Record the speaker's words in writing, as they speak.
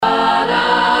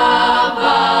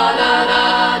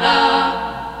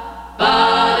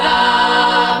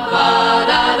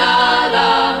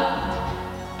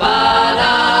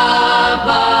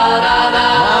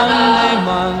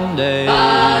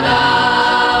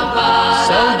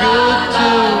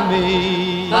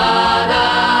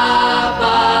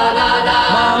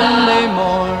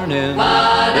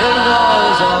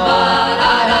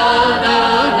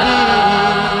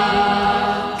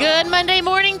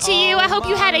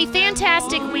a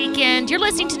fantastic weekend. You're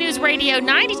listening to News Radio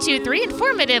 92.3,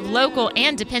 informative, local,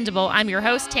 and dependable. I'm your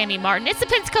host, Tammy Martin. It's the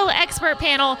Pensacola Expert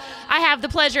Panel. I have the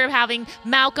pleasure of having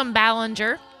Malcolm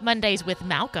Ballinger, Mondays with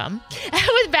Malcolm,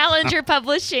 with Ballinger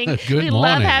Publishing. Good we morning.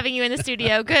 love having you in the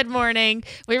studio. Good morning.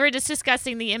 We were just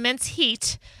discussing the immense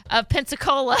heat of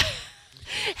Pensacola.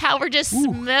 How we're just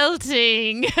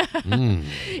smelting.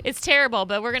 It's terrible,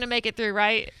 but we're going to make it through,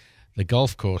 right? The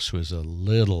golf course was a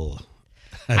little...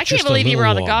 I can't believe you were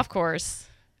on the golf course.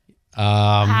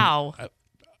 How?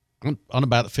 On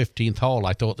about the 15th hole,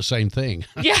 I thought the same thing.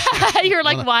 Yeah, you're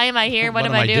like, why am I here? What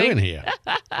am I doing here?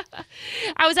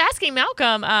 I was asking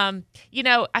Malcolm, I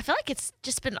feel like it's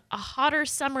just been a hotter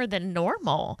summer than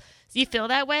normal. Do you feel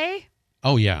that way?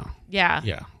 Oh, yeah. Yeah.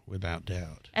 Yeah, without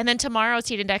doubt. And then tomorrow's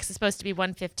heat index is supposed to be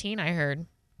 115, I heard.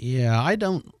 Yeah, I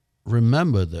don't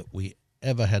remember that we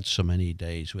ever had so many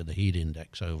days with a heat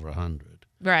index over 100.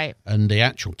 Right. And the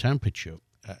actual temperature,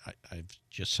 I'm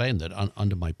just saying that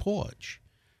under my porch,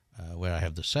 where I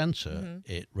have the sensor,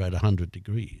 it read 100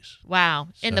 degrees. Wow.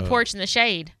 In the porch in the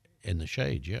shade. In the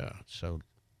shade, yeah. So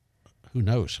who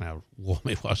knows how warm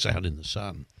it was out in the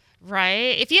sun.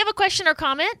 Right. If you have a question or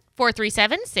comment,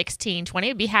 437-1620.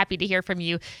 I'd be happy to hear from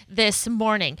you this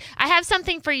morning. I have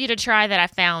something for you to try that I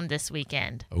found this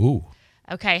weekend. Ooh.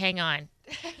 Okay, hang on.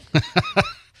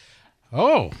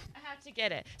 Oh. To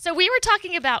get it. So we were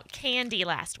talking about candy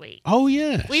last week. Oh,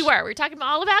 yes. We were talking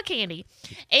all about candy.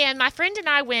 And my friend and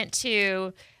I went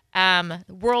to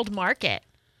World Market.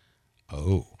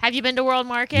 Oh. Have you been to World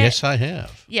Market? Yes, I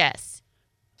have. Yes.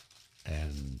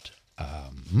 And,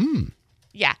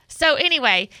 Yeah. So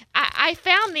anyway, I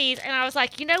found these and I was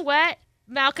like, you know what?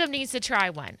 Malcolm needs to try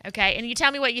one. Okay. And you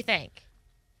tell me what you think.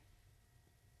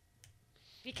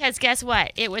 Because guess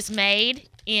what? It was made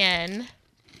in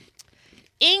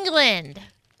England.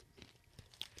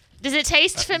 Does it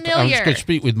taste familiar? I'm just going to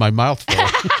speak with my mouth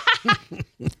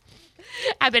full.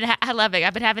 I love it.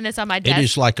 I've been having this on my desk. It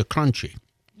is like a crunchy.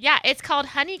 Yeah, it's called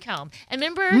honeycomb. And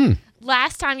remember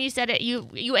last time you said it,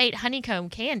 you ate honeycomb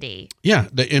candy. Yeah,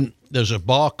 there's a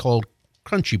bar called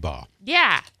Crunchy Bar.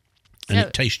 Yeah. And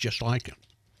it tastes just like it.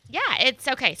 Yeah, it's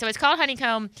okay. So it's called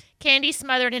honeycomb, candy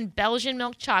smothered in Belgian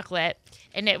milk chocolate.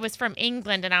 And it was from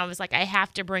England. And I was like, I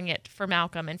have to bring it for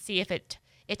Malcolm and see if it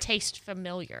tastes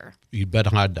familiar. You'd better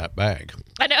hide that bag.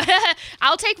 I know.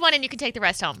 I'll take one and you can take the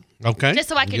rest home. Okay. Just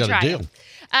so I can try it.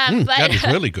 But that is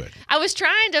really good. I was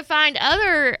trying to find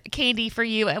other candy for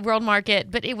you at World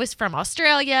Market, but it was from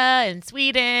Australia and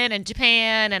Sweden and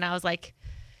Japan. And I was like,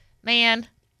 man.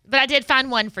 But I did find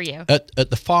one for you. At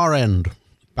the far end,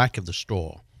 back of the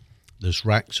store, there's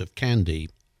racks of candy.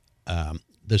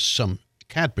 There's some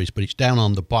Cadbury's, but it's down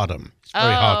on the bottom. It's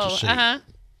very hard to see.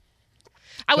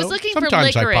 I was looking for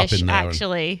licorice,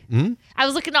 actually. I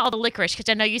was looking at all the licorice because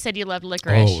I know you said you loved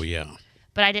licorice. Oh, yeah.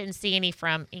 But I didn't see any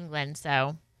from England,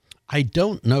 so. I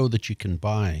don't know that you can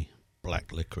buy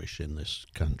black licorice in this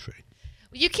country.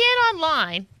 You can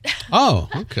online. Oh,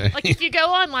 okay. Like if you go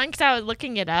online, because I was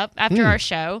looking it up after our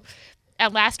show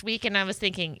last week, and I was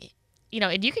thinking,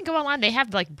 and you can go online. They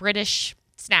have like British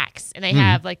snacks, and they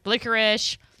have like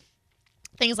licorice,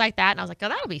 things like that. And I was like, oh,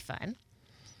 that'll be fun.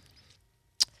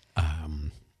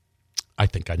 I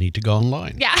think I need to go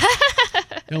online. Yeah.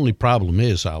 The only problem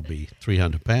is I'll be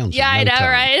 300 pounds. Yeah, I know,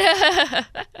 time. right?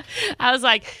 I was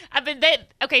like,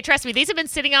 trust me, these have been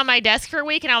sitting on my desk for a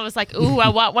week, and I was like, ooh, I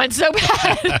want one so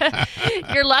bad.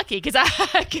 You're lucky, because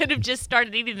I could have just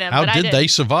started eating them. How did they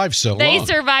survive so long? They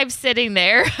survived sitting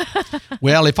there.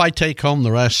 Well, if I take home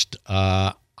the rest,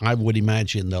 I would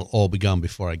imagine they'll all be gone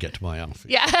before I get to my office.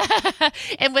 Yeah.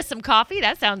 And with some coffee,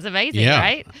 that sounds amazing,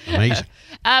 right? Amazing.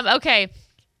 Okay.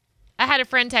 I had a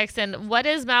friend text in, what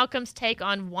is Malcolm's take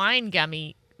on wine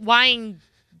gums? Wine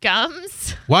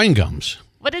gums.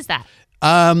 What is that?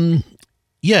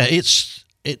 Yeah, it's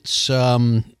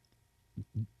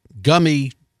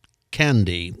gummy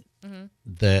candy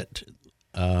that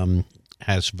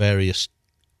has various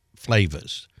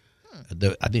flavors.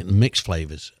 I think the mixed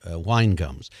flavors, wine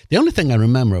gums. The only thing I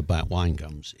remember about wine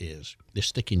gums is they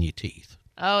stick in your teeth.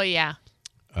 Oh, yeah.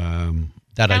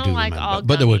 That I do like remember.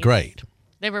 But they were great.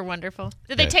 They were wonderful.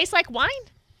 Did they taste like wine?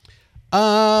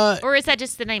 Or is that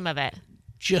just the name of it?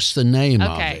 Just the name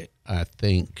of it, I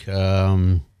think.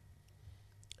 As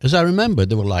I remember,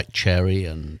 there were like cherry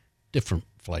and different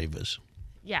flavors.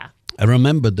 Yeah. I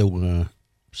remember there were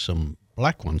some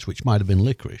black ones, which might have been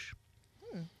licorice.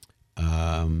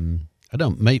 I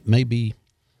don't. Maybe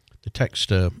the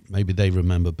texter. Maybe they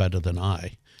remember better than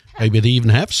I. Maybe they even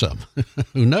have some.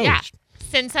 Who knows? Yeah.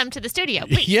 Send some to the studio,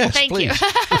 please. Yes, Thank please. you.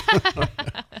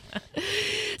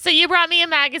 So you brought me a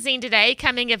magazine today,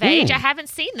 Coming of Age. I haven't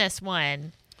seen this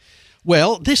one.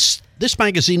 Well, this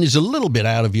magazine is a little bit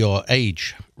out of your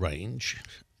age range.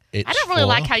 I don't really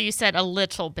like how you said a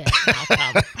little bit,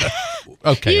 Malcolm.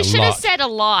 Okay, you should have said a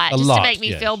lot to make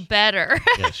me feel better.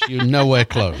 Yes, you're nowhere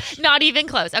close. Not even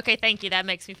close. Okay, thank you. That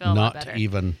makes me feel a lot better. Not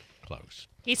even close.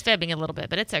 He's fibbing a little bit,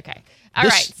 but it's okay. All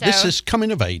right. So this is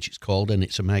Coming of Age, it's called, and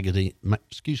it's a magazine.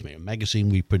 A magazine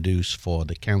we produce for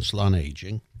the Council on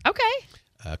Aging. Okay.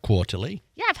 Quarterly.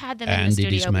 Yeah, I've had them in the studio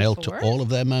and it is mailed before. to all of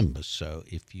their members. So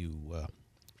if you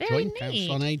join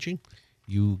Council on Aging,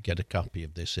 you get a copy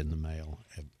of this in the mail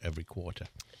every quarter.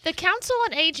 The Council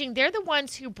on Aging, they're the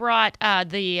ones who brought had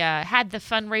the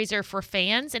fundraiser for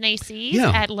fans and ACs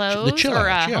at Lowe's or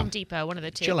Home Depot, one of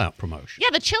the two. Chill Out promotion. Yeah,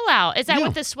 the Chill Out. Is that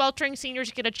with the sweltering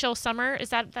seniors get a chill summer? Is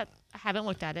that I haven't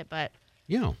looked at it, but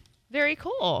very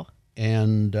cool.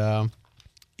 And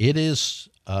it is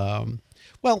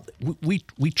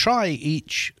we try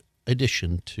each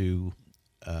edition to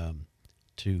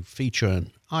feature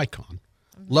an icon,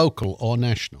 local or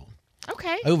national.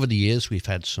 Okay. Over the years, we've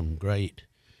had some great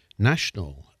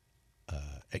national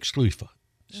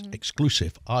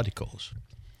exclusive articles.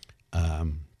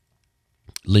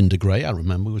 Linda Gray, I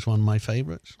remember, was one of my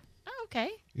favorites. Oh, okay.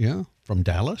 Yeah, from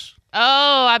Dallas.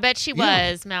 Oh, I bet she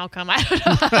was, Malcolm. I don't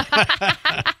know.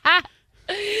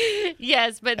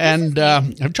 Yes, but I'm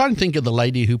trying to think of the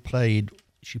lady who played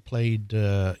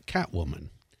Catwoman,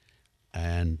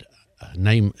 and her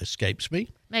name escapes me.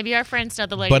 Maybe our friends know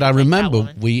the lady. But I remember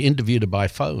Catwoman. We interviewed her by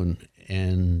phone,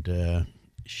 and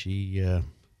she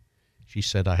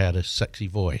said I had a sexy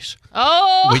voice.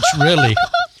 Oh,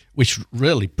 which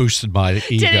really boosted my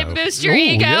ego. Did it boost your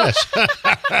ego?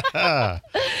 Yes.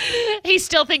 He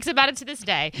still thinks about it to this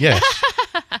day. Yes.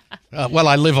 Well,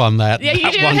 I live on that. Yeah,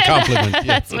 you do. One compliment. Yeah.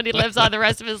 That's what he lives on the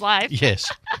rest of his life.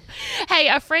 Yes. Hey,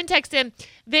 a friend texted him,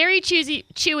 very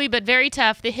chewy but very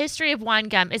tough. The history of wine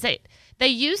gum is that they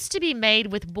used to be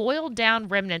made with boiled down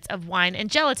remnants of wine and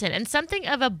gelatin and something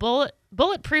of a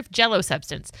bulletproof Jell-O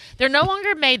substance. They're no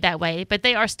longer made that way, but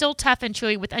they are still tough and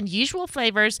chewy with unusual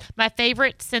flavors. My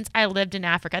favorite since I lived in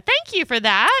Africa. Thank you for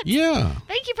that. Yeah.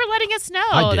 Thank you for letting us know.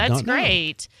 I did That's not know.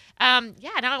 great.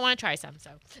 Yeah, now I want to try some.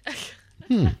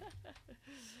 So.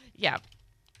 Yeah.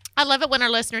 I love it when our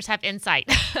listeners have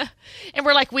insight. And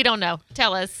we're like, we don't know.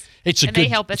 Tell us. They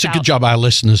help us It's a out. good job our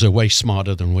listeners are way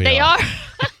smarter than we are. They are.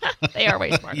 They are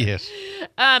way smarter. Yes.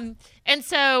 And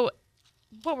so,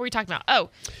 what were we talking about? Oh.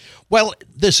 Well,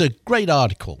 there's a great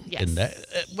article Yes. in there.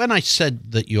 When I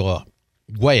said that you're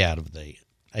way out of the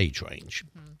age range,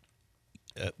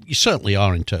 you certainly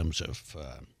are in terms of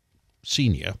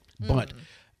senior, but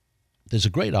there's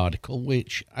a great article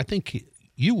which I think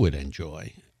you would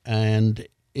enjoy and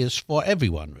is for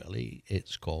everyone, really.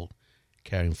 It's called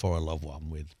Caring for a Loved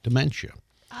One with Dementia.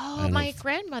 Oh, my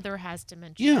grandmother has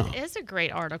dementia. Yeah. It is a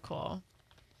great article.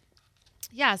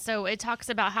 Yeah, so it talks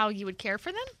about how you would care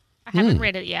for them. I haven't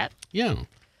read it yet. Yeah.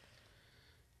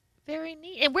 Very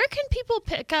neat. And where can people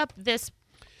pick up this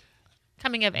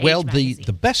coming of age Well, magazine?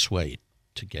 the best way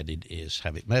to get it is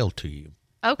have it mailed to you.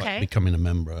 Okay. By becoming a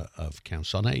member of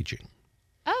Council on Aging.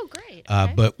 Oh, great.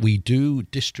 Okay. But we do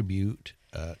distribute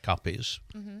copies,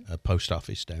 post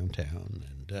office downtown,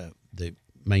 and the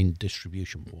main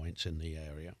distribution points in the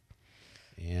area.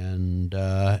 And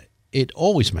it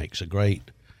always makes a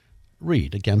great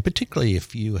read, again, particularly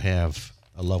if you have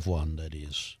a loved one that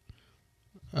is,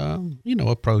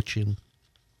 approaching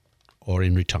or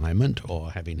in retirement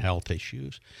or having health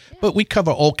issues. Yeah. But we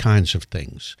cover all kinds of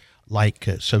things, like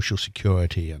Social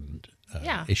Security and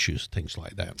issues, things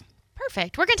like that.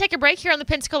 Perfect. We're going to take a break here on the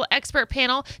Pensacola Expert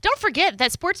Panel. Don't forget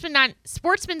that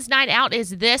Sportsman's Night Out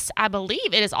is I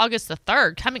believe it is August the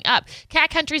 3rd, coming up.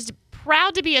 Cat Country's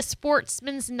proud to be a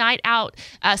Sportsman's Night Out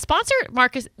sponsor,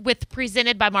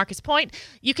 presented by Marcus Point.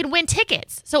 You can win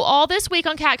tickets. So all this week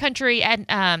on Cat Country,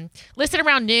 and listed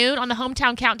around noon on the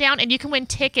Hometown Countdown, and you can win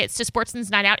tickets to Sportsman's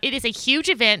Night Out. It is a huge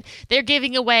event. They're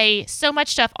giving away so much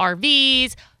stuff,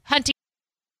 RVs, hunting.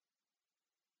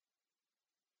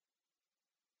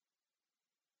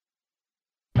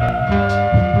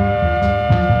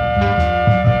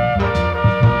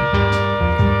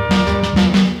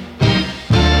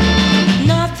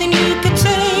 Nothing you could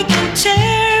take can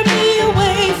tear me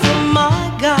away from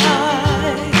my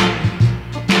guy.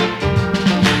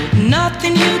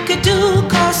 Nothing you could do,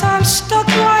 'cause I'm stuck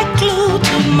like glue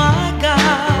to my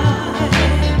guy.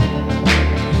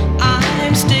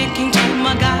 I'm sticking to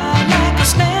my guy like a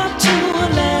snap to a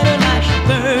letter, like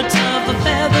birds of a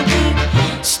feather. We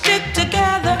stick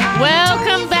together.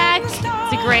 Welcome back.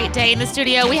 It's a great day in the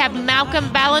studio. We have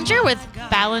Malcolm Ballinger with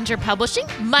Ballinger Publishing,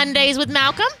 Mondays with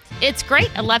Malcolm. It's great.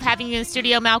 I love having you in the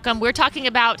studio, Malcolm. We're talking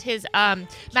about his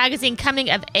magazine, Coming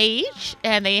of Age,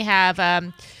 and they have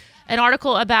an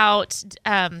article about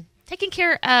taking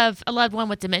care of a loved one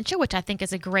with dementia, which I think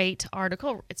is a great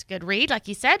article. It's a good read, like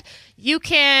you said. You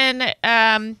can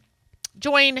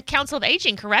join Council of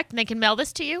Aging, correct? And they can mail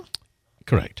this to you?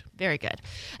 Correct. Very good.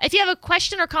 If you have a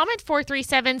question or comment,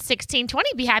 437-1620.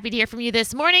 Be happy to hear from you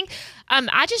this morning.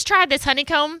 I just tried this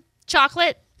honeycomb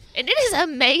chocolate, and it is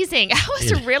amazing. I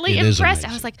was really impressed.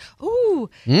 I was like, ooh,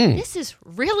 this is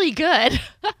really good.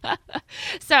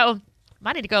 So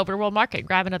might need to go over to World Market and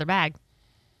grab another bag.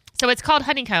 So it's called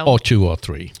honeycomb. Or 2 or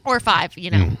 3. Or 5,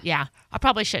 Yeah, I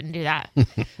probably shouldn't do that.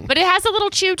 But it has a little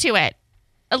chew to it.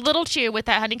 A little chew with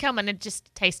that honeycomb, and it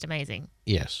just tastes amazing.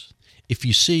 Yes. If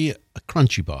you see a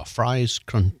crunchy bar, Fry's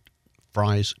Crunchy.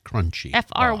 Frys? Frys,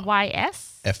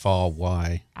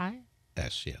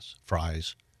 yes.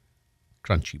 Fry's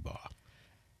Crunchy Bar.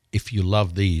 If you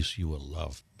love these, you will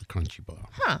love the Crunchy Bar.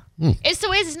 Huh.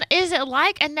 So is it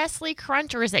like a Nestle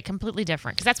Crunch, or is it completely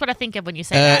different? Because that's what I think of when you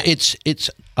say that. It's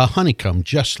a honeycomb,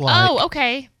 just like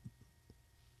okay.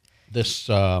 this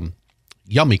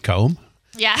yummy comb.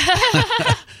 Yeah.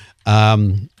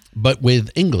 But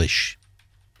with English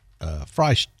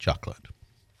Fry's chocolate.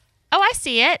 Oh, I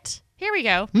see it. Here we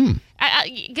go.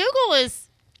 Google is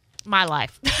my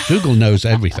life. Google knows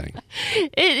everything.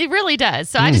 It really does.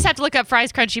 So I just have to look up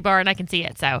Fry's Crunchy Bar and I can see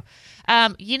it. So,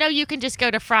 you can just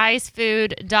go to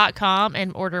frysfood.com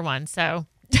and order one. So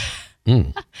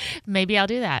maybe I'll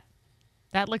do that.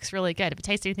 That looks really good. If it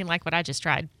tastes anything like what I just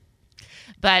tried.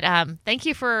 But thank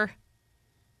you for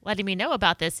letting me know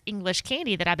about this English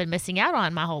candy that I've been missing out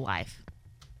on my whole life.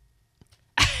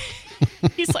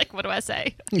 He's like, what do I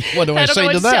say? What do I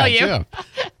say to that? Tell you. Yeah.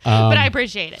 But I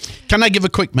appreciate it. Can I give a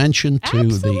quick mention to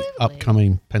Absolutely. the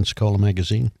upcoming Pensacola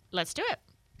magazine? Let's do it.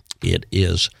 It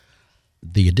is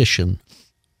the edition,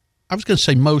 I was going to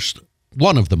say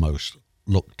one of the most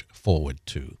looked forward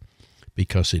to,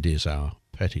 because it is our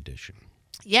pet edition.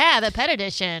 Yeah, the pet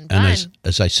edition. And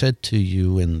as I said to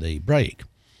you in the break,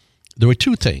 there are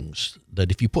 2 things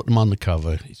that if you put them on the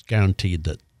cover, it's guaranteed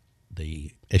that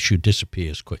the issue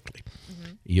disappears quickly.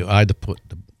 You either put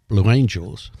the Blue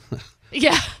Angels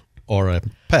yeah, or a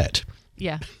pet.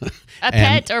 Yeah. A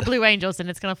pet or Blue Angels, and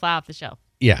it's going to fly off the shelf.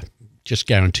 Yeah, just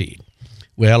guaranteed.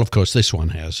 Well, of course, this one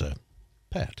has a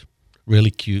pet. Really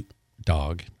cute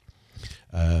dog.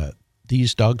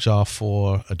 These dogs are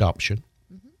for adoption.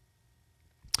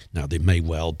 Now, they may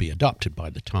well be adopted by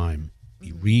the time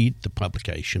you read the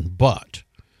publication, but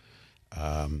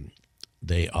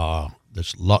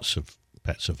there's lots of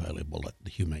pets available at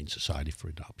the Humane Society for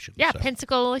Adoption. Yeah, so.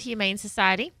 Pensacola Humane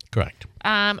Society. Correct.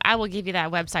 I will give you that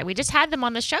website. We just had them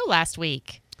on the show last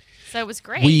week, so it was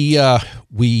great.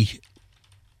 We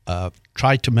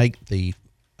tried to make the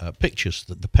pictures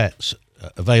that the pets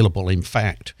available. In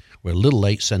fact, we're a little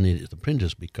late sending it to the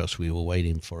printers because we were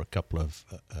waiting for a couple of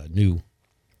new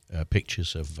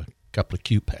pictures of a couple of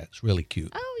cute pets, really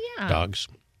cute dogs.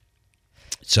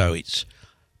 So it's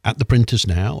at the printers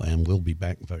now, and we'll be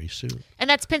back very soon. And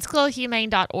that's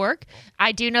PensacolaHumane.org.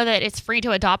 I do know that it's free to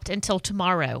adopt until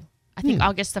tomorrow. I think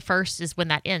August the 1st is when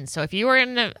that ends. So if you are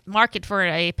in the market for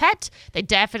a pet, they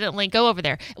definitely go over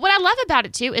there. What I love about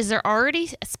it, too, is they're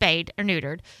already spayed or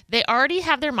neutered. They already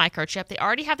have their microchip. They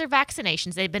already have their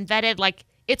vaccinations. They've been vetted. Like,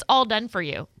 it's all done for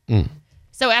you.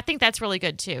 So I think that's really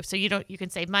good, too. So you can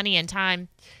save money and time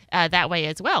that way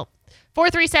as well.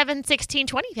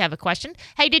 437-1620 if you have a question.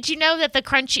 Hey, did you know that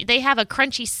they have a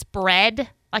crunchy spread,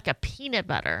 like a peanut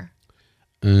butter?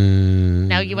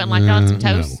 No, you wouldn't like that on some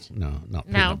toast? No, not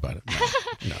peanut butter.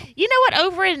 No. You know what?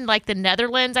 Over in like the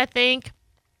Netherlands, I think.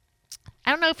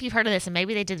 I don't know if you've heard of this, and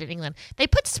maybe they did it in England. They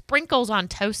put sprinkles on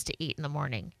toast to eat in the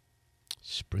morning.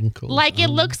 Sprinkles? Like it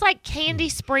looks like candy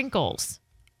sprinkles.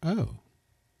 Oh.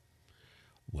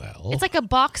 Well. It's like a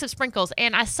box of sprinkles.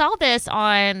 And I saw this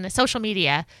on social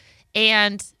media.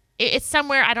 And it's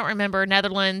somewhere, I don't remember,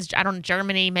 Netherlands,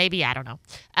 Germany, maybe, I don't know.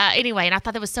 Anyway, and I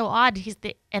thought that was so odd.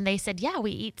 And they said, yeah,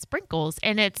 we eat sprinkles.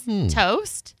 And it's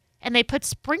toast, and they put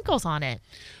sprinkles on it.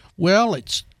 Well,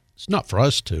 it's not for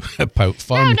us to poke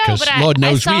fun, because Lord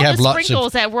knows we have lots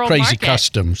of crazy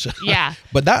customs. Yeah.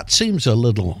 But that seems a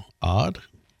little odd.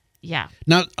 Yeah.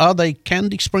 Now, are they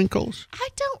candy sprinkles? I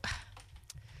don't...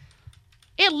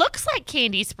 It looks like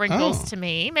candy sprinkles to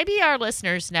me. Maybe our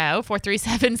listeners know.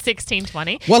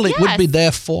 437-1620. Well, it would be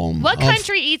their form. What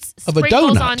country eats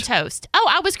sprinkles on toast? Oh,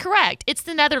 I was correct. It's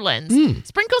the Netherlands.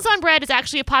 Sprinkles on bread is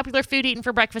actually a popular food eaten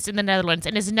for breakfast in the Netherlands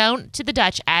and is known to the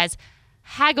Dutch as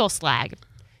hagelslag.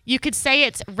 You could say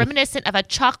it's reminiscent of a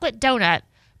chocolate donut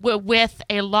with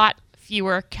a lot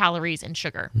fewer calories and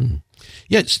sugar.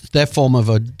 Yeah, it's their form of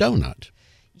a donut.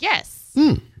 Yes.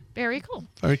 Very cool.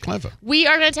 Very clever. We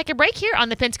are going to take a break here on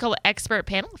the Pensacola Expert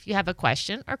Panel. If you have a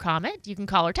question or comment, you can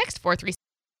call or text 437.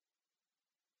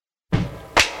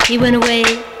 He went away,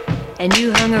 and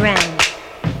you hung around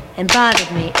and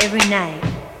bothered me every night.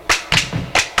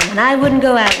 And when I wouldn't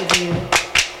go out with you,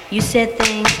 you said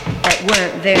things that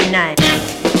weren't very nice.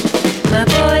 My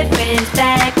boyfriend's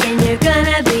back, and you're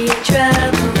gonna be in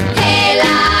trouble. Hey la,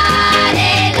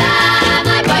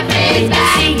 my boyfriend's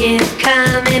back. When you see him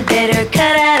coming, better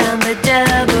cut out on the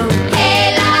double.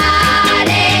 Hey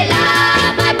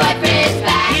la, my boyfriend's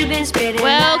back. You've been spreading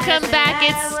Welcome lies back. that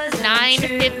It's wasn't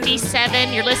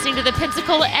 9:57. You're listening to the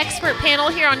Pensacola Expert Panel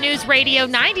here on News Radio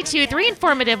 92.3,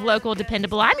 informative, local,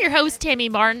 dependable. I'm your host, Tammy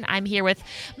Martin. I'm here with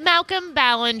Malcolm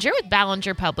Ballinger with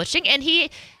Ballinger Publishing, and he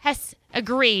has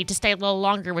agreed to stay a little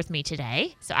longer with me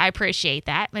today, so I appreciate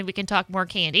that. Maybe we can talk more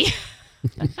candy.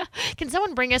 Can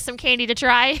someone bring us some candy to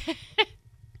try?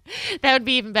 That would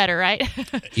be even better, right?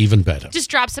 Even better. Just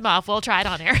drop some off. We'll try it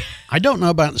on air. I don't know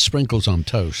about the sprinkles on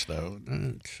toast, though.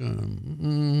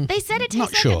 They said it Not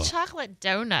tastes like sure. a chocolate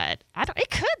donut. It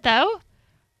could, though.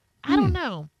 I don't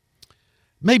know.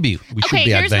 Maybe we should Okay,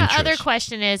 be here's adventurous. my other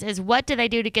question is what do they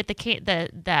do to get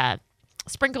the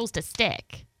sprinkles to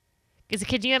stick? Because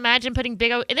could you imagine putting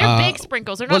big... And they're big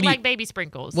sprinkles. They're not like baby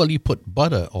sprinkles. Well, you put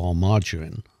butter or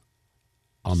margarine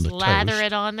on the Slather toast.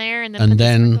 it on there and then and put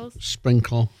then the sprinkles.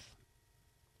 sprinkle.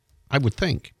 I would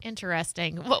think.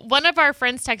 Interesting. One of our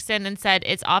friends texted in and said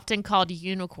it's often called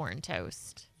unicorn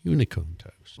toast. Unicorn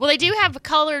toast. Well, they do have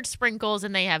colored sprinkles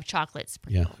and they have chocolate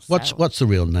Yeah. sprinkles. What's the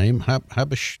real name?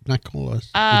 Haberdasher? Did you say?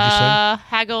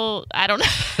 Haggle. I don't know.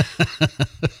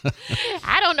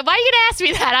 I don't know. Why are you gonna ask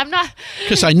me that? I'm not.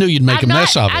 Because I knew you'd make a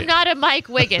mess of it. I'm not a Mike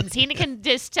Wiggins. He can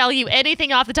just tell you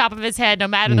anything off the top of his head, no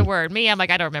matter the word. Me, I'm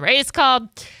like, I don't remember. It's called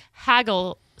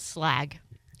haggle slag.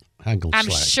 Haggle I'm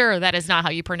slag. sure that is not how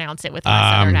you pronounce it with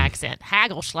my southern accent.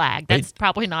 Haggle slag. That's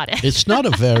probably not it. It's not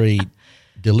a very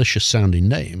delicious sounding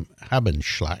name.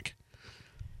 Habenschlag.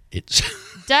 It's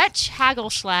Dutch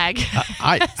haggle slag.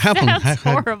 Sounds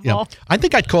horrible. Yeah. I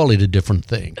think I'd call it a different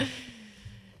thing.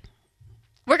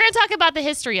 We're going to talk about the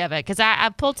history of it because I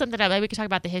pulled something up. Maybe we can talk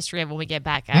about the history of it when we get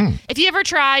back. If you ever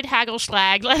tried haggle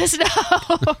slag, let us know.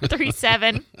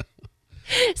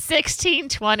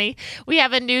 37-1620. We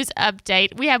have a news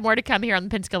update. We have more to come here on the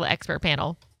Pensacola Expert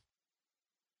Panel.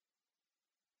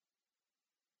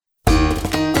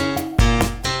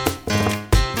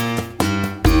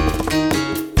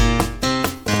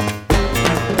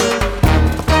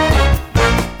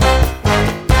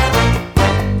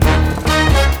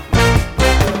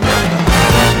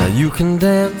 You can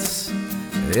dance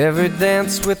every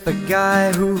dance with the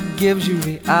guy who gives you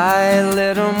the eye.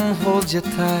 Let him hold you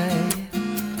tight.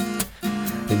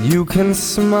 And you can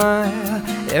smile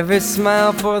every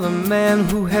smile for the man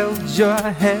who held your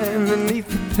hand beneath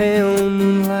the pale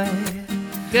moonlight.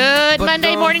 Good But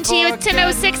Monday don't morning to you. It's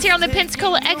forget 10:06 here on the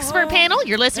Pensacola Expert Panel.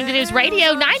 You're listening to News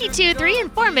Radio 92.3,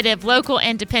 informative, local,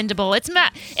 and dependable. It's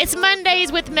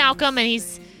Mondays with Malcolm, and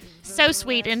he's so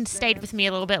sweet and stayed with me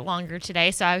a little bit longer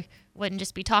today, so I wouldn't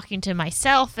just be talking to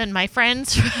myself and my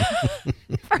friends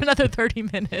for another 30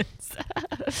 minutes.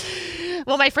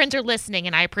 Well, my friends are listening,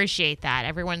 and I appreciate that.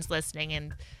 Everyone's listening,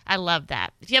 and I love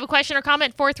that. If you have a question or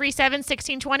comment,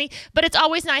 437-1620. But it's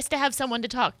always nice to have someone to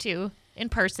talk to in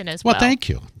person as well. Well, thank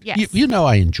you. Yes. You know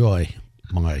I enjoy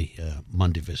my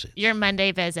Monday visit. Your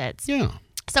Monday visits. Yeah.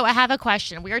 So I have a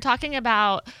question. We were talking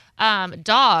about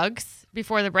dogs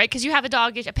before the break because you have a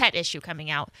pet issue coming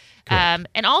out.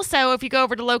 And also, if you go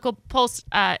over to local Pulse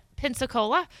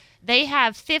Pensacola, they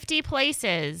have 50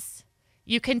 places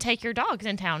you can take your dogs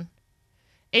in town.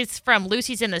 It's from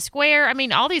Lucy's in the Square. I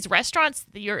mean, all these restaurants,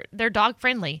 they're dog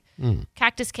friendly.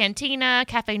 Cactus Cantina,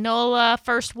 Cafe Nola,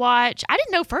 First Watch. I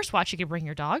didn't know First Watch you could bring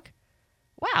your dog.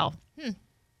 Wow.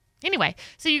 Anyway,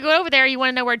 so you go over there. You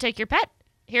want to know where to take your pet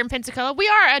here in Pensacola. We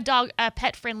are a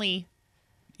pet friendly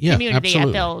community.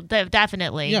 Absolutely. I feel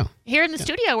definitely. Yeah. Here in the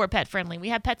studio, we're pet friendly. We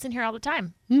have pets in here all the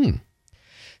time.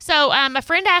 So a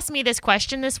friend asked me this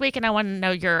question this week, and I want to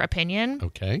know your opinion.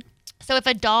 Okay. So if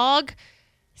a dog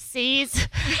sees...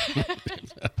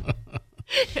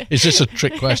 Is this a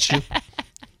trick question?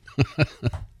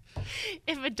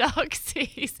 If a dog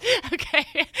sees...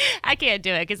 Okay, I can't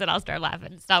do it because then I'll start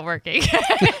laughing. It's not working. He's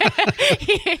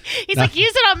like,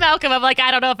 use it on Malcolm. I'm like,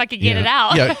 I don't know if I can get it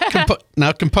out.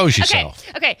 Now compose yourself.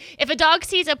 Okay. If a dog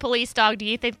sees a police dog, do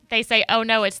you think they say, oh,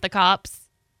 no, it's the cops?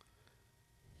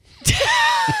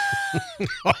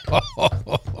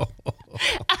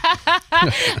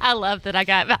 I love that I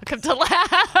got Malcolm to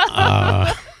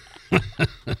laugh.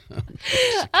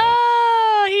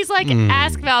 Oh, he's like,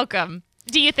 ask Malcolm.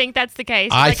 Do you think that's the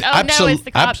case? No, it's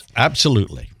the cops.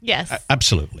 Absolutely. Yes.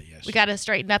 Absolutely, yes. We got to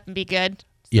straighten up and be good.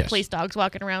 Yes. Police dogs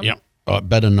walking around. Yeah. I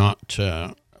better not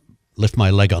lift my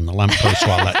leg on the lamppost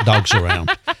while that dog's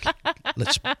around.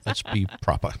 Let's be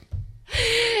proper.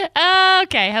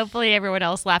 Okay. Hopefully everyone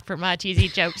else laughed for my cheesy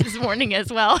jokes this morning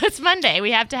as well. It's Monday.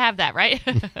 We have to have that, right?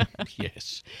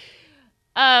 Yes.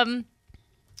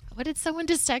 What did someone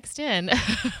just text in?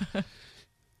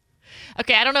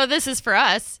 Okay, I don't know if this is for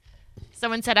us.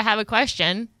 Someone said, I have a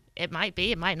question. It might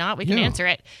be, it might not. We can answer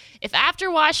it. If after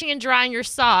washing and drying your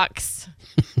socks,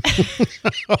 I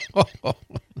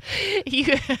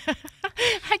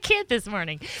can't this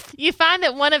morning, you find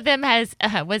that one of them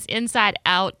was inside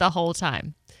out the whole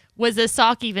time. Was the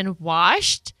sock even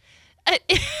washed?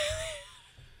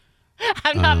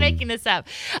 I'm not making this up.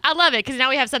 I love it because now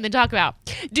we have something to talk about.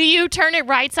 Do you turn it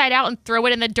right side out and throw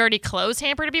it in the dirty clothes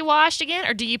hamper to be washed again,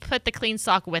 or do you put the clean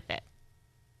sock with it?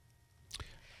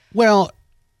 Well,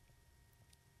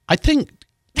 I think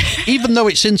even though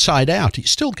it's inside out, it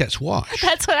still gets washed.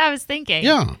 That's what I was thinking.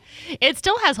 Yeah. It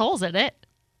still has holes in it.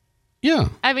 Yeah.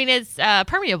 I mean, it's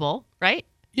permeable, right?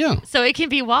 Yeah. So it can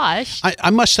be washed. I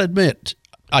must admit,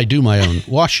 I do my own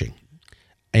washing.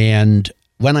 And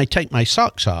when I take my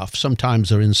socks off, sometimes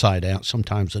they're inside out,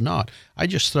 sometimes they're not. I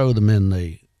just throw them in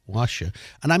the washer.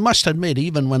 And I must admit,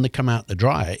 even when they come out the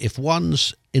dryer, if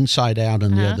one's inside out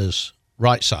and the other's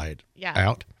right side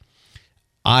out,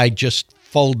 I just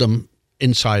fold them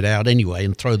inside out anyway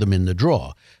and throw them in the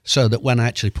drawer so that when I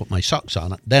actually put my socks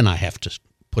on, then I have to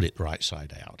put it right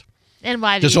side out. And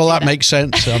why does all that make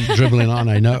sense? I'm dribbling on,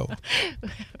 I know.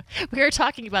 We were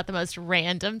talking about the most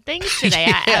random things today.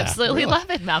 I absolutely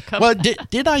love it, Malcolm. Well,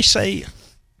 did I say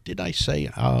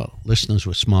our listeners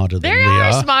were smarter than we are? They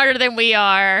are smarter than we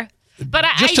are. But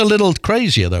just a little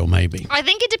crazier, though, maybe. I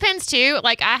think it depends, too.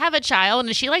 Like, I have a child,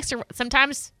 and she likes to,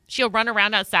 sometimes she'll run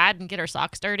around outside and get her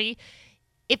socks dirty.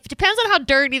 It depends on how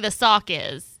dirty the sock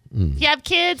is. If you have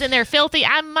kids and they're filthy,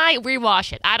 I might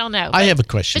rewash it. I don't know. I have a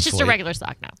question It's just a regular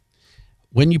sock now.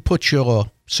 When you put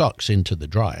your socks into the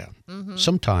dryer,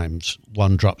 sometimes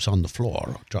one drops on the floor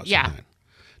or drops down.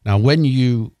 Now, when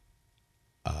you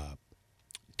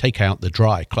take out the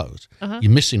dry clothes,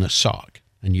 you're missing a sock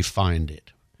and you find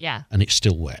it. Yeah. And it's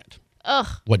still wet. Ugh.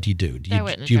 What do? Do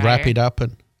you wrap it up?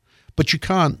 But you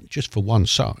can't just for one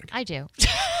sock. I do.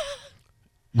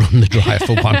 Run the dryer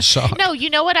for one sock. No, you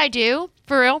know what I do?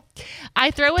 For real?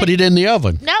 I throw it. Put it in the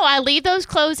oven. No, I leave those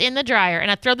clothes in the dryer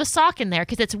and I throw the sock in there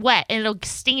because it's wet and it'll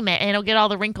steam it and it'll get all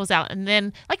the wrinkles out. And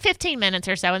then like 15 minutes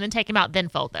or so and then take them out, then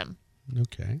fold them.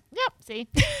 Okay. Yep. See,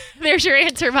 there's your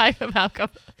answer, Malcolm.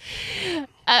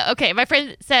 Okay. My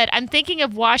friend said, I'm thinking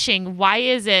of washing. Why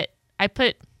is it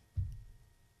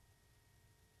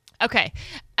Okay.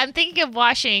 I'm thinking of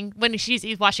washing when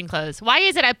she's washing clothes. Why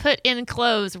is it I put in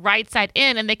clothes right side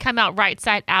in and they come out right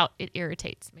side out? It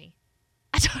irritates me.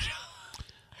 I don't know.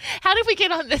 How did we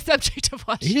get on the subject of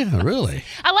washing? Yeah, really.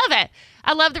 I love it.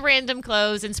 I love the random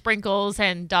clothes and sprinkles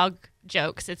and dog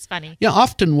jokes. It's funny. Yeah,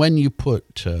 often when you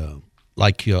put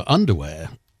like your underwear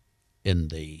in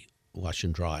the wash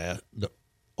and dryer,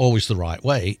 always the right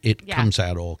way, it comes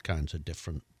out all kinds of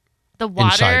different. The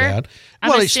water, inside out.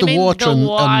 Well, it's the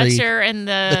water, and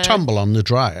the tumble on the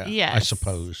dryer. Yes, I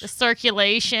suppose the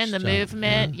circulation, the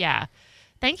movement. Yeah.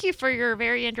 Thank you for your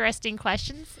very interesting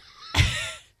questions.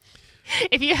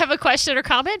 If you have a question or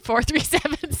comment,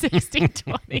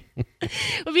 437-1620.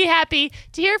 We'll be happy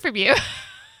to hear from you.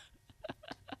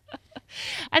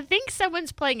 I think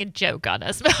someone's playing a joke on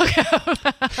us, Malcolm.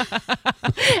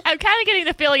 I'm kind of getting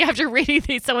the feeling after reading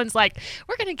these, someone's like,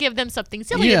 we're going to give them something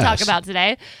silly to talk about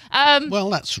today. Well,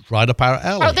 that's right up our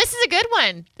alley. Oh, this is a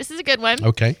good one.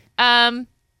 Okay. How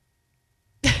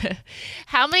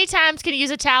many times can you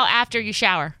use a towel after you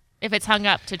shower if it's hung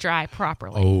up to dry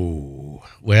properly? Oh,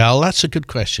 well, that's a good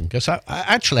question because I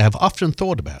actually have often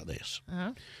thought about this.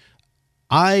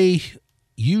 I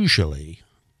usually...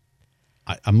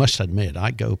 I must admit,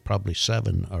 I go probably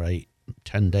 7 or 8,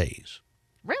 10 days.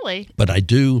 Really? But I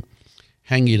do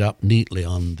hang it up neatly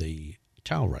on the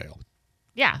towel rail.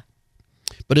 Yeah.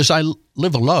 But as I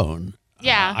live alone,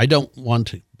 Yeah. I don't want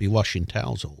to be washing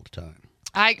towels all the time.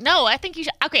 I think you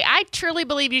should. Okay, I truly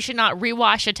believe you should not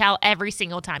rewash a towel every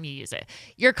single time you use it.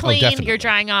 You're clean, you're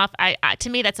drying off. To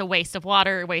me, that's a waste of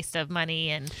water, a waste of money,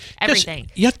 and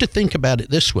everything. You have to think about it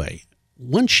this way.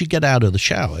 Once you get out of the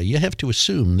shower, you have to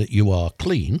assume that you are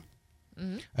clean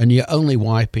and you're only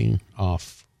wiping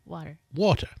off water.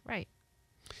 Right.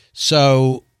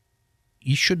 So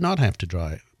you should not have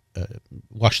to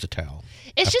wash the towel.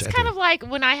 It's just kind of like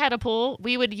when I had a pool,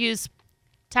 we would use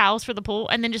towels for the pool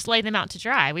and then just lay them out to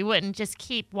dry. We wouldn't just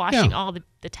keep washing all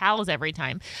the towels every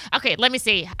time. Okay, let me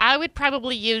see. I would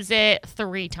probably use it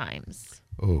 3 times.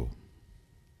 Oh.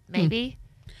 Maybe.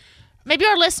 Maybe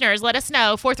our listeners, let us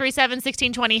know,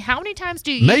 437-1620, how many times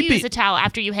do you use a towel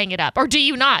after you hang it up? Or do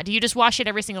you not? Do you just wash it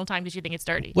every single time because you think it's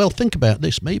dirty? Well, think about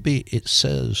this. Maybe it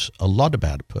says a lot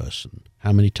about a person,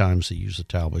 how many times they use a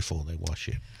towel before they wash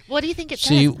it. What do you think it says?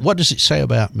 See, what does it say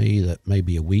about me that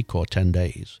maybe a week or 10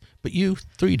 days, but you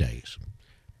 3 days?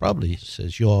 Probably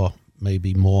says you're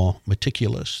maybe more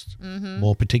meticulous,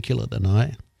 more particular than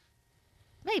I.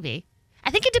 Maybe.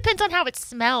 I think it depends on how it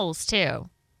smells, too.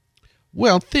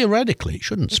 Well, theoretically, it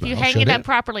shouldn't smell, If you hang should it up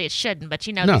properly, it shouldn't. But,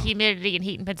 the humidity and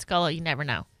heat in Pensacola, you never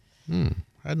know. I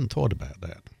hadn't thought about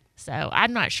that. So,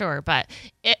 I'm not sure, but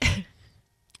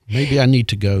Maybe I need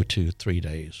to go to 3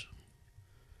 days.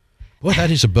 Well,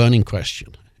 that is a burning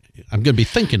question. I'm going to be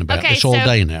thinking about this all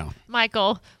day now.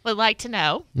 Michael would like to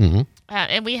know,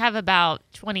 and we have about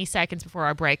 20 seconds before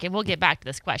our break, and we'll get back to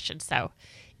this question. So,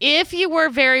 if you were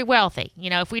very wealthy,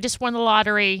 if we just won the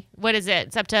lottery, what is it?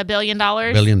 It's up to $1 billion?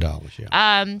 $1 billion,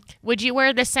 yeah. Would you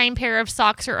wear the same pair of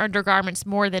socks or undergarments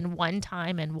more than one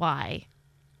time, and why?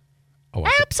 Oh,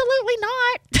 Absolutely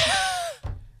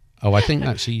not. Oh, I think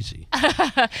that's easy.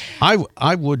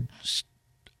 I would.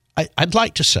 I'd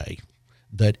like to say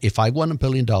that if I won $1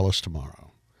 billion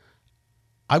tomorrow,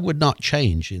 I would not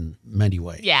change in many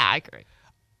ways. Yeah, I agree.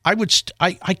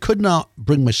 I could not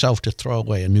bring myself to throw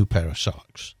away a new pair of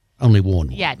socks, only worn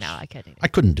ones. Yeah, no, I couldn't. I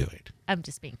couldn't do it. I'm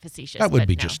just being facetious. That would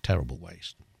be just terrible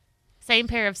waste. Same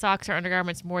pair of socks or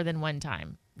undergarments more than one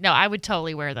time. No, I would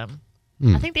totally wear them.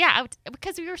 I think,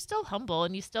 because you're still humble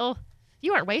and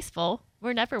you aren't wasteful.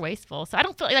 We're never wasteful. So I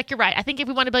don't feel like you're right. I think if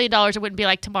we won $1 billion, it wouldn't be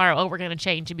like tomorrow, we're going to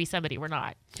change and be somebody we're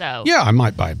not. So yeah, I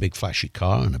might buy a big flashy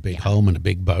car and a big home and a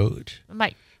big boat.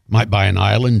 I might buy an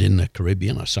island in the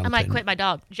Caribbean or something. I might quit my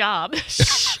job. I'm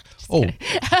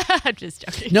just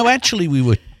joking. No, actually,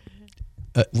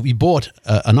 we bought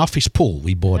an office pool.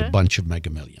 We bought a bunch of Mega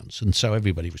Millions. And so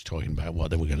everybody was talking about what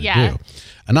they were going to do.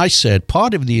 And I said,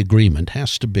 part of the agreement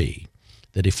has to be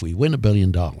that if we win $1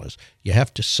 billion, you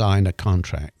have to sign a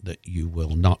contract that you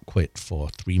will not quit for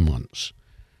 3 months.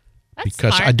 That's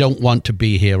because smart. I don't want to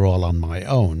be here all on my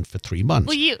own for 3 months.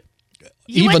 Well, you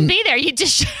wouldn't be there. You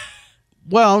just...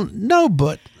 Well, no,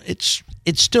 but it's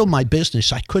still my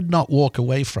business. I could not walk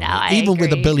away from it, even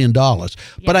with $1 billion.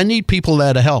 But I need people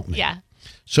there to help me. Yeah.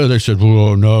 So they said,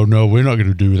 "Oh no, we're not going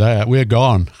to do that. We're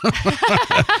gone."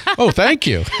 Oh, thank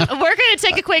you. We're going to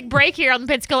take a quick break here on the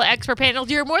Pensacola Expert Panel.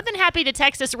 You're more than happy to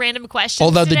text us random questions.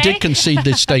 Although today. they did concede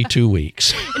to stay 2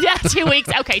 weeks. Yeah, 2 weeks.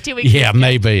 Okay, 2 weeks. Yeah,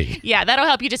 maybe. Yeah, that'll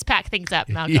help you just pack things up,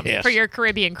 Malcolm, for your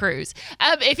Caribbean cruise.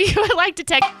 If you would like to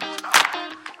text.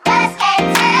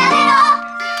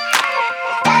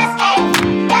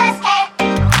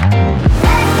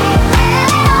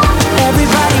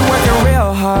 Everybody working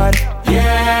real hard.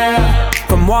 Yeah.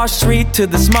 From Wall Street to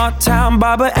the small town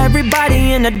barber,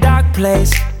 everybody in a dark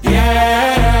place.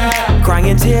 Yeah.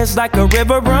 Crying tears like a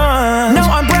river run. No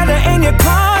umbrella and you're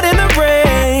caught in the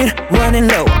rain. Running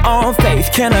low on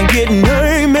faith, can I get an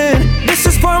amen? This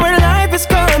is for when life is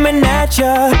coming at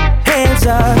ya. Hands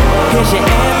up, here's your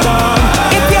anthem.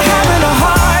 If you're having a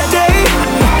hard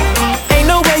day, ain't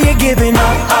no way you're giving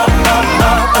up.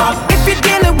 If you're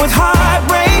dealing with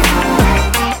heartbreak,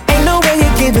 ain't no way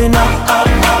you're giving up.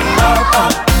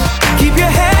 Keep your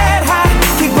head high,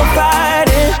 keep on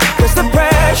fighting, 'cause the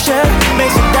pressure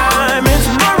makes a diamond.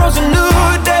 Tomorrow's a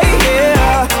new day,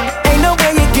 yeah. Ain't no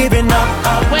way you're giving up.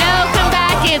 Welcome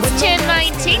back. It's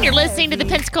 10:19. You're listening to the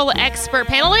Pensacola Expert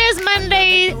Panel. It is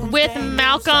Monday with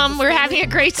Malcolm. We're having a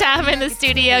great time in the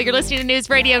studio. You're listening to News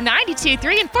Radio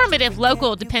 92.3, informative,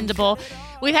 local, dependable.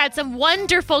 We've had some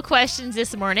wonderful questions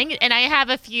this morning, and I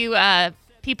have a few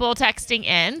people texting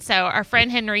in. So our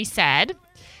friend Henry said,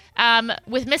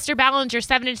 with Mr. Ballinger,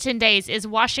 7 to 10 days, is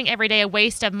washing every day a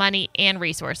waste of money and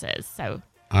resources? So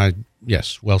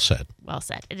Yes, well said. Well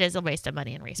said. It is a waste of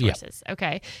money and resources. Yep.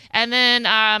 Okay. And then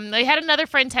they had another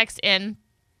friend text in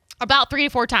about 3 to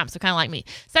 4 times, so kind of like me.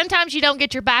 Sometimes you don't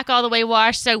get your back all the way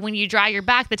washed, so when you dry your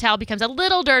back, the towel becomes a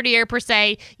little dirtier per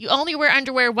se. You only wear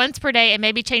underwear once per day and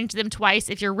maybe change them twice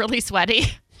if you're really sweaty.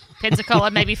 Pensacola,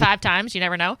 maybe 5 times. You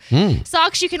never know.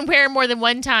 Socks you can wear more than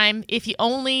one time if you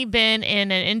only been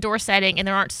in an indoor setting and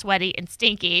they aren't sweaty and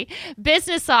stinky.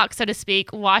 Business socks, so to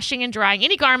speak, washing and drying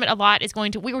any garment a lot is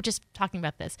going to, we were just talking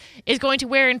about this, is going to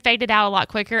wear and fade it out a lot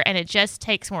quicker, and it just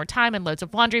takes more time and loads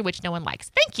of laundry, which no one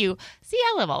likes. Thank you. See,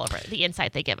 I love all of it, the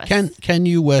insight they give us. Can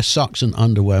you wear socks and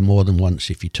underwear more than once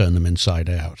if you turn them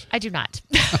inside out? I do not.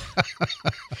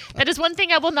 That is one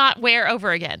thing I will not wear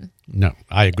over again. No,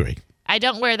 I agree. I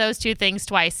don't wear those two things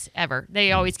twice ever.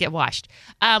 They always get washed.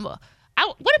 What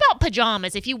about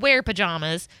pajamas? If you wear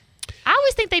pajamas, I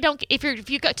always think they don't. If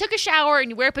you took a shower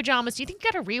and you wear pajamas, do you think you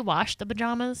got to rewash the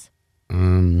pajamas?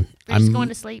 You're just going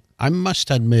to sleep. I must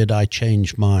admit, I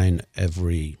change mine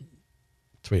every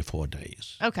 3 or 4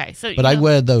 days. Okay, so but I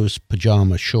wear those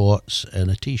pajama shorts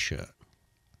and a t-shirt.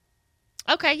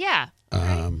 Okay, yeah.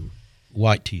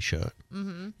 White t-shirt.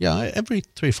 Mm-hmm. Yeah, every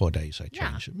 3 or 4 days I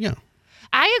change them. Yeah.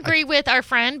 I agree with our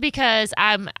friend because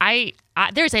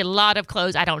there's a lot of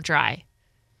clothes I don't dry.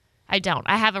 I don't.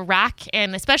 I have a rack,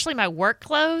 and especially my work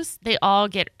clothes, they all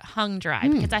get hung dry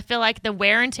because I feel like the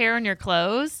wear and tear on your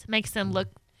clothes makes them look,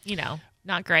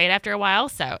 not great after a while.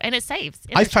 So, and it saves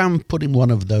energy. I found putting one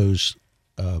of those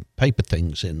paper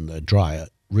things in the dryer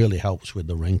really helps with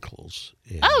the wrinkles.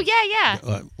 Yeah.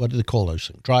 What do they call those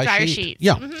things? Dryer sheets.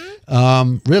 Yeah.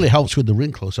 Mm-hmm. Really helps with the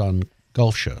wrinkles on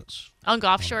golf shirts. On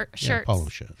golf shirts. Yeah, polo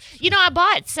shirts. I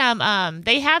bought some,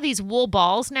 they have these wool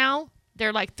balls now.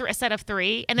 They're like a set of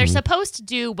 3, and they're supposed to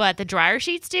do what the dryer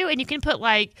sheets do, and you can put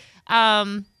like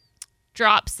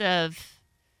drops of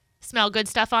smell good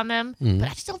stuff on them, but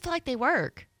I just don't feel like they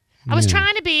work. I was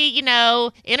trying to be,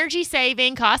 energy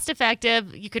saving, cost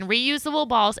effective. You can reuse the wool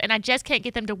balls, and I just can't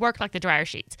get them to work like the dryer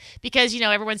sheets because,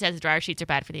 everyone says the dryer sheets are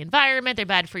bad for the environment. They're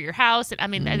bad for your house. And I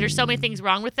mean, there's so many things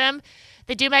wrong with them.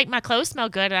 They do make my clothes smell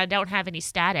good, and I don't have any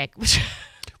static.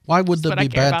 Why would they be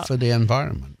bad for the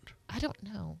environment? I don't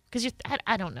know because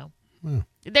I don't know. Oh.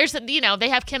 There's they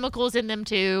have chemicals in them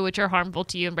too, which are harmful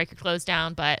to you and break your clothes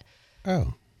down. But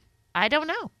I don't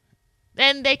know.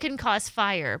 And they can cause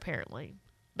fire apparently.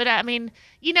 But I mean,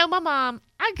 my mom.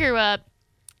 I grew up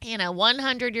in a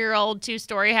 100-year-old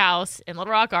 2-story house in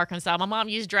Little Rock, Arkansas. My mom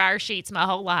used dryer sheets my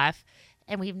whole life,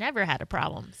 and we've never had a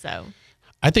problem. So.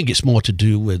 I think it's more to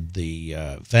do with the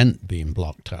vent being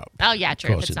blocked up. Oh yeah,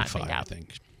 true. If it's not fire, cleaned out. I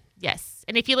think. Yes.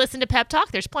 And if you listen to Pep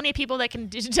Talk, there's plenty of people that can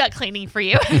do duct cleaning for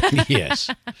you. Yes.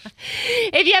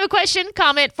 If you have a question,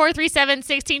 comment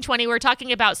 437-1620. We're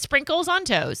talking about sprinkles on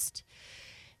toast,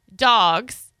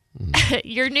 dogs,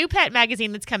 your new pet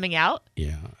magazine that's coming out.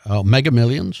 Yeah. Oh, Mega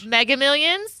Millions. Mega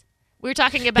Millions. We're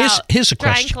talking about here's a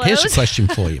drying question. clothes. Here's a question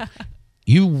for you.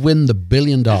 You win the $1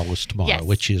 billion tomorrow, Yes.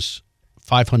 which is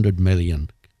 $500 million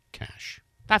cash.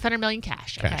 500 million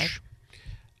cash. Okay.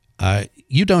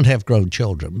 You don't have grown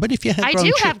children, but if you have I grown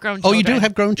do have grown children. Oh, you do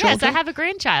have grown children? Yes, I have a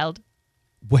grandchild.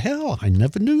 Well, I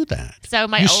never knew that. So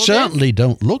my you oldest, certainly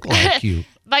don't look like you.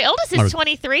 My oldest is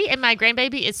 23, and my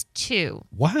grandbaby is 2.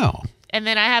 Wow. And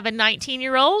then I have a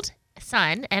 19-year-old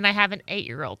son, and I have an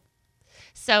 8-year-old.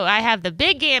 So I have the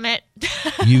big gamut.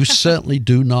 You certainly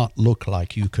do not look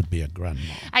like you could be a grandma.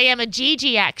 I am a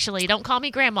Gigi, actually. Don't call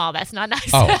me grandma. That's not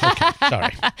nice. Oh, okay.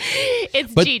 Sorry.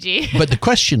 It's Gigi. But the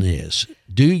question is,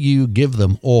 do you give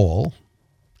them all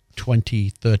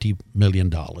 $20, $30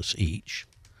 million each?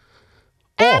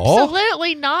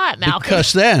 Absolutely not, Malcolm.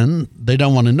 Because then they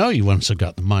don't want to know you once they've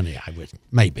got the money, I would.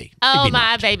 Maybe. Oh, maybe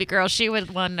my not. baby girl. She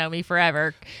would want to know me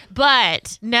forever.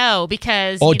 But no,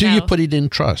 because, Or do you put it in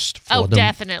trust for them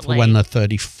definitely. for when they're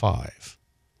 35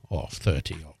 or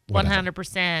 30 or whatever?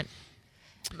 100%.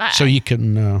 So you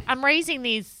can... I'm raising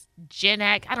these Gen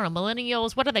X, I don't know,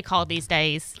 millennials. What are they called these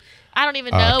days? I don't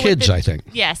even know. Kids, I think.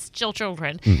 Yes,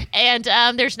 children. And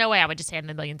there's no way I would just hand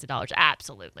them millions of dollars.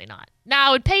 Absolutely not. Now,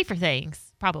 I would pay for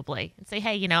things, probably, and say,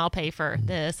 hey, I'll pay for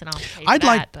this and I'll pay for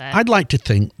that. I'd like to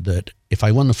think that if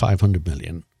I won the $500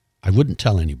 million, I wouldn't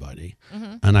tell anybody,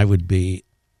 and I would be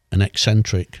an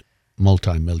eccentric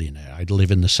multimillionaire. I'd live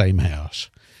in the same house,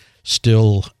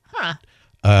 still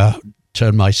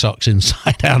turn my socks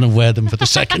inside out and wear them for the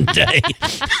second day.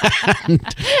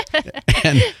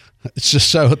 and it's just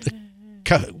so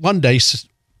one day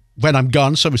when I'm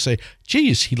gone, somebody say,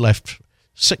 geez, he left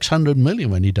 $600 million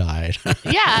when he died.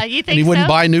 Yeah, you think and he wouldn't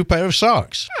buy a new pair of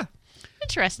socks. Huh.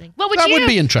 Interesting. What would that would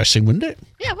be interesting, wouldn't it?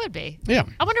 Yeah, it would be. Yeah.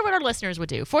 I wonder what our listeners would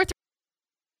do.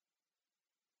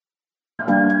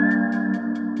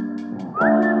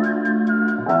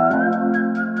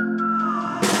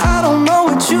 I don't know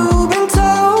what you've been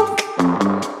told,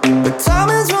 but time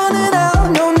is running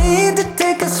out. No need to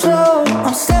take it slow.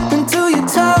 I'm stepping to you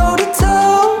toe to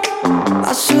toe.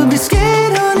 I should be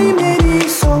scared, honey, maybe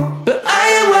so, but I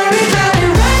ain't worried about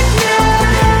it right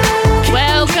now.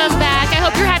 Welcome back. I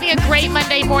hope you're having a great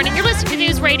Monday morning. You're listening to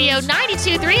News Radio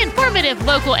 92.3, informative,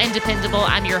 local, and dependable.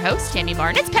 I'm your host, Tammy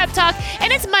Martin. It's Pep Talk,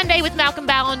 and it's Monday with Malcolm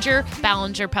Ballinger,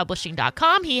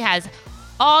 BallingerPublishing.com. He has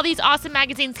all these awesome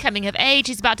magazines coming of age.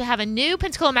 He's about to have a new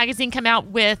Pensacola magazine come out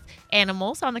with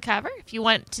animals on the cover. If you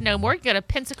want to know more, you go to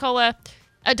Pensacola,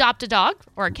 adopt a dog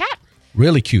or a cat.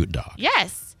 Really cute dog.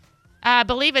 Yes. I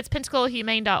believe it's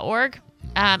pensacolahumane.org.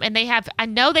 And I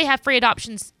know they have free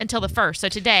adoptions until the 1st, so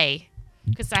today,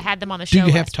 because I had them on the show. Do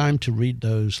you have last time to read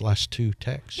those last 2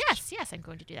 texts? Yes, I'm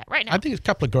going to do that right now. I think it's a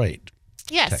couple of great.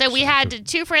 Yes, so we had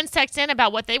 2 friends text in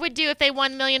about what they would do if they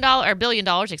won $1 million or $1 billion,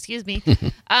 excuse me.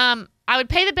 I would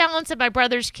pay the balance of my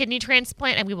brother's kidney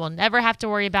transplant, and we will never have to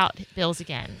worry about bills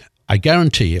again. I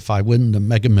guarantee if I win the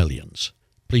Mega Millions,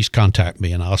 please contact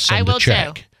me and I'll send a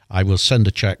check. Too. I will send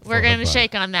a check. We're going to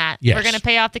shake on that. Yes. We're going to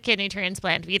pay off the kidney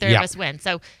transplant if either of us win.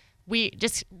 So we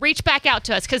just reach back out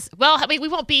to us because, we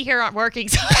won't be here on working.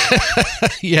 So.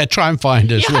 Yeah, try and find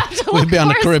us. Yeah, we'll be on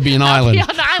the Caribbean island. I'll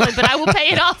be on the island, but I will pay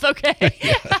it off, okay?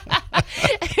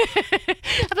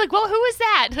 I'm like, well, who is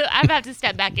that? I'm going to have to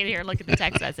step back in here and look at the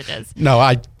text messages.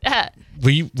 No,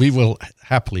 we will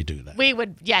happily do that. We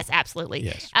would, yes, absolutely.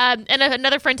 Yes. And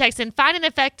another friend texts in, find an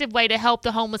effective way to help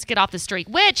the homeless get off the street,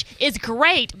 which is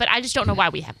great, but I just don't know why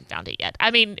we haven't found it yet.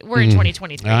 I mean, we're in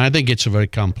 2023. I think it's a very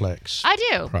complex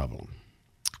problem.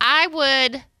 I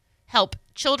would help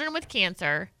children with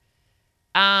cancer,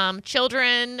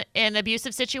 children in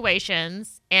abusive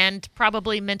situations, and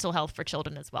probably mental health for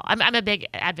children as well. I'm a big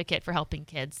advocate for helping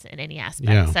kids in any aspect.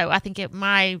 Yeah. So I think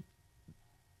my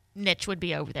niche would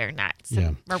be over there in that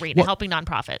arena, helping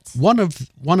nonprofits. One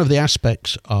of the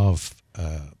aspects of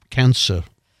cancer,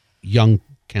 young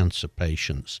cancer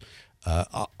patients,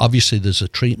 obviously there's a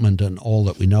treatment and all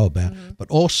that we know about, but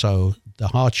also the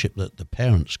hardship that the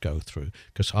parents go through,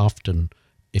 because often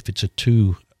if it's a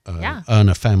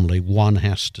earner family, one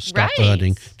has to stop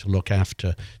earning to look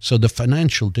after. So the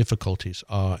financial difficulties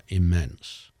are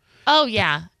immense. Oh,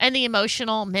 yeah. And the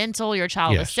emotional, mental, your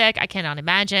child is sick. I cannot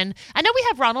imagine. I know we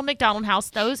have Ronald McDonald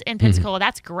House, those in Pensacola.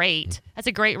 That's great. That's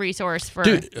a great resource for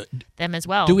them as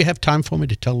well. Do we have time for me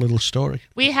to tell a little story?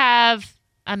 We have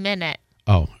a minute.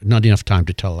 Oh, not enough time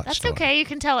to tell that story. That's okay. You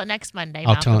can tell it next Monday,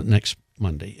 I'll tell it next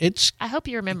Monday. I hope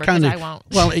you remember because I won't.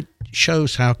 Well, it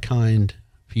shows how kind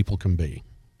people can be.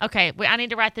 Okay. I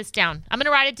need to write this down. I'm going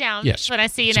to write it down. Yes. When I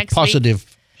see you it's next a positive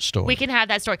week. Story. We can have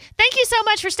that story. Thank you so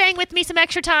much for staying with me some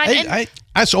extra time. Hey,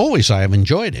 as always, I have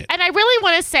enjoyed it. And I really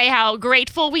want to say how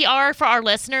grateful we are for our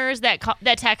listeners that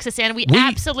text us in. We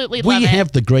absolutely love it. We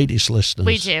have the greatest listeners.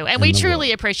 We do. And we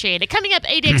truly appreciate it. Coming up,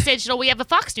 ADX Digital, we have a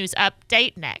Fox News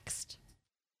update next.